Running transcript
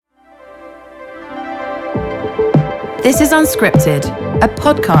This is Unscripted, a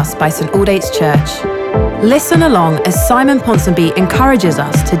podcast by St Aldate's Church. Listen along as Simon Ponsonby encourages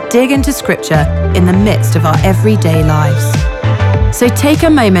us to dig into Scripture in the midst of our everyday lives. So take a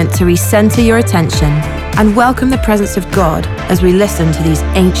moment to recenter your attention and welcome the presence of God as we listen to these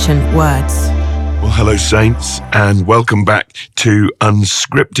ancient words. Well, hello, saints, and welcome back to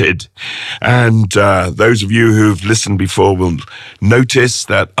Unscripted. And those of you who've listened before will notice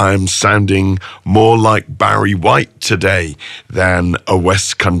that I'm sounding more like Barry White today than a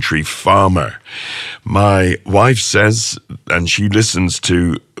West Country farmer. My wife says, and she listens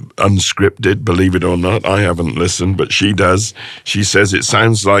to Unscripted, believe it or not, I haven't listened, but she does. She says it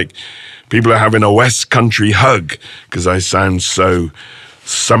sounds like people are having a West Country hug because I sound so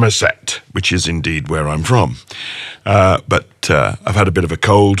Somerset, which is indeed where I'm from. But I've had a bit of a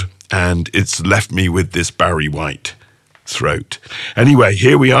cold and it's left me with this Barry White throat. Anyway,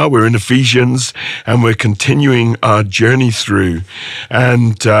 here we are. We're in Ephesians and we're continuing our journey through.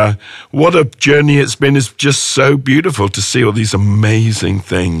 And what a journey it's been. It's just so beautiful to see all these amazing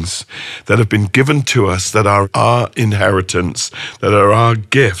things that have been given to us, that are our inheritance, that are our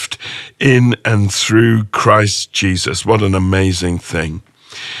gift in and through Christ Jesus. What an amazing thing.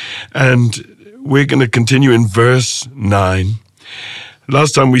 And we're going to continue in verse 9.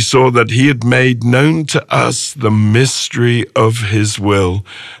 Last time we saw that he had made known to us the mystery of his will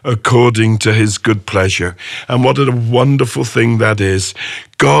according to his good pleasure. And what a wonderful thing that is.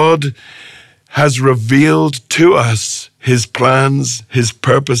 God has revealed to us his plans, his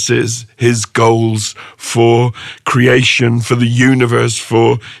purposes, his goals for creation, for the universe,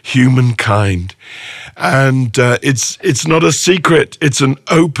 for humankind. And it's not a secret, it's an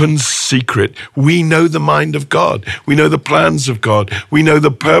open secret. We know the mind of God. We know the plans of God. We know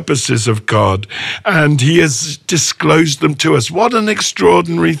the purposes of God. And he has disclosed them to us. What an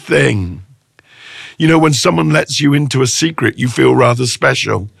extraordinary thing. You know, when someone lets you into a secret, you feel rather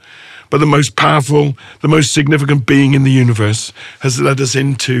special. But the most powerful, the most significant being in the universe has led us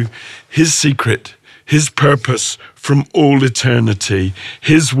into his secret, his purpose from all eternity,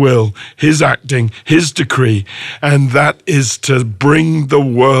 his will, his acting, his decree. And that is to bring the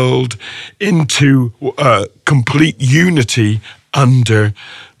world into complete unity under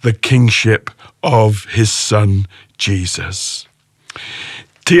the kingship of his son, Jesus.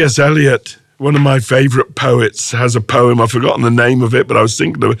 T.S. Eliot, one of my favorite poets, has a poem. I've forgotten the name of it, but I was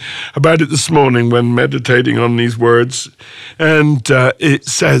thinking about it this morning when meditating on these words. And it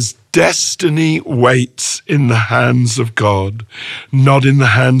says, "Destiny waits in the hands of God, not in the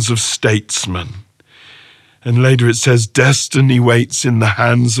hands of statesmen." And later it says, "Destiny waits in the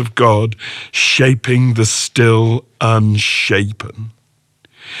hands of God, shaping the still unshapen."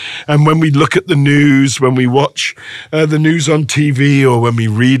 And when we look at the news, when we watch the news on TV or when we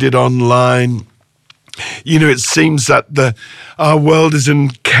read it online, you know, it seems that our world is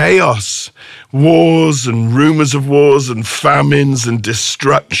in chaos. Wars and rumors of wars and famines and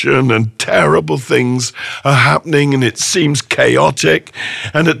destruction and terrible things are happening, and it seems chaotic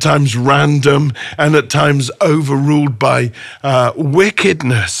and at times random and at times overruled by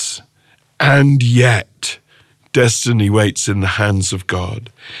wickedness. And yet, destiny waits in the hands of God,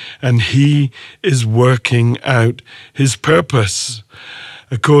 and he is working out his purpose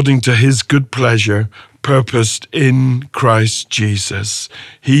according to his good pleasure, purposed in Christ Jesus.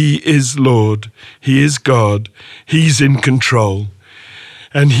 He is Lord. He is God. He's in control.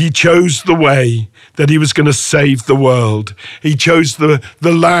 And he chose the way that he was going to save the world. He chose the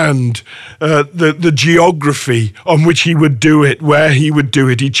land, the geography on which he would do it, where he would do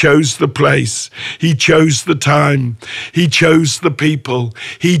it. He chose the place. He chose the time. He chose the people.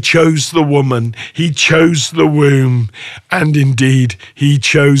 He chose the woman. He chose the womb. And indeed, he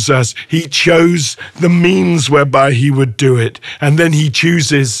chose us. He chose the means whereby he would do it. And then he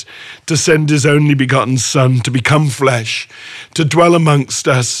chooses to send his only begotten Son to become flesh, to dwell amongst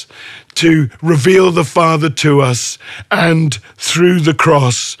us, to reveal the Father to us, and through the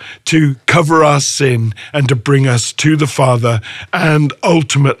cross to cover our sin and to bring us to the Father, and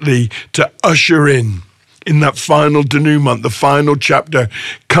ultimately to usher in that final denouement, the final chapter,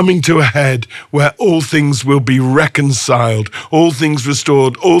 coming to a head where all things will be reconciled, all things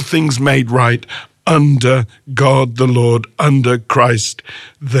restored, all things made right under God the Lord, under Christ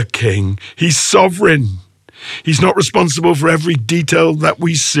the King. He's sovereign. He's not responsible for every detail that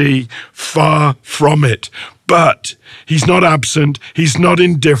we see, far from it. But he's not absent, he's not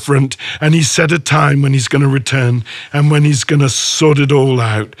indifferent, and he's set a time when he's going to return and when he's going to sort it all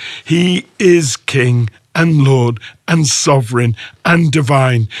out. He is King and Lord and sovereign and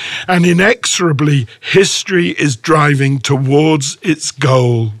divine. And inexorably, history is driving towards its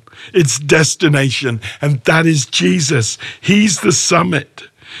goal. its destination, and that is Jesus. He's the summit.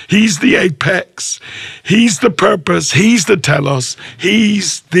 He's the apex. He's the purpose. He's the telos.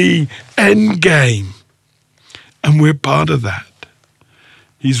 He's the end game. And we're part of that.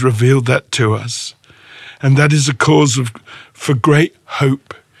 He's revealed that to us. And that is a cause for great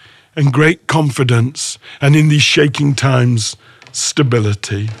hope and great confidence, and in these shaking times,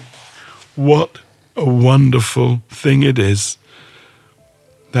 stability. What a wonderful thing it is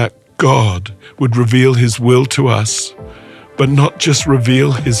that God would reveal his will to us, but not just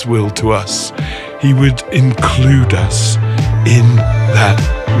reveal his will to us. He would include us in that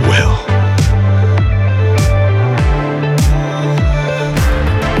will.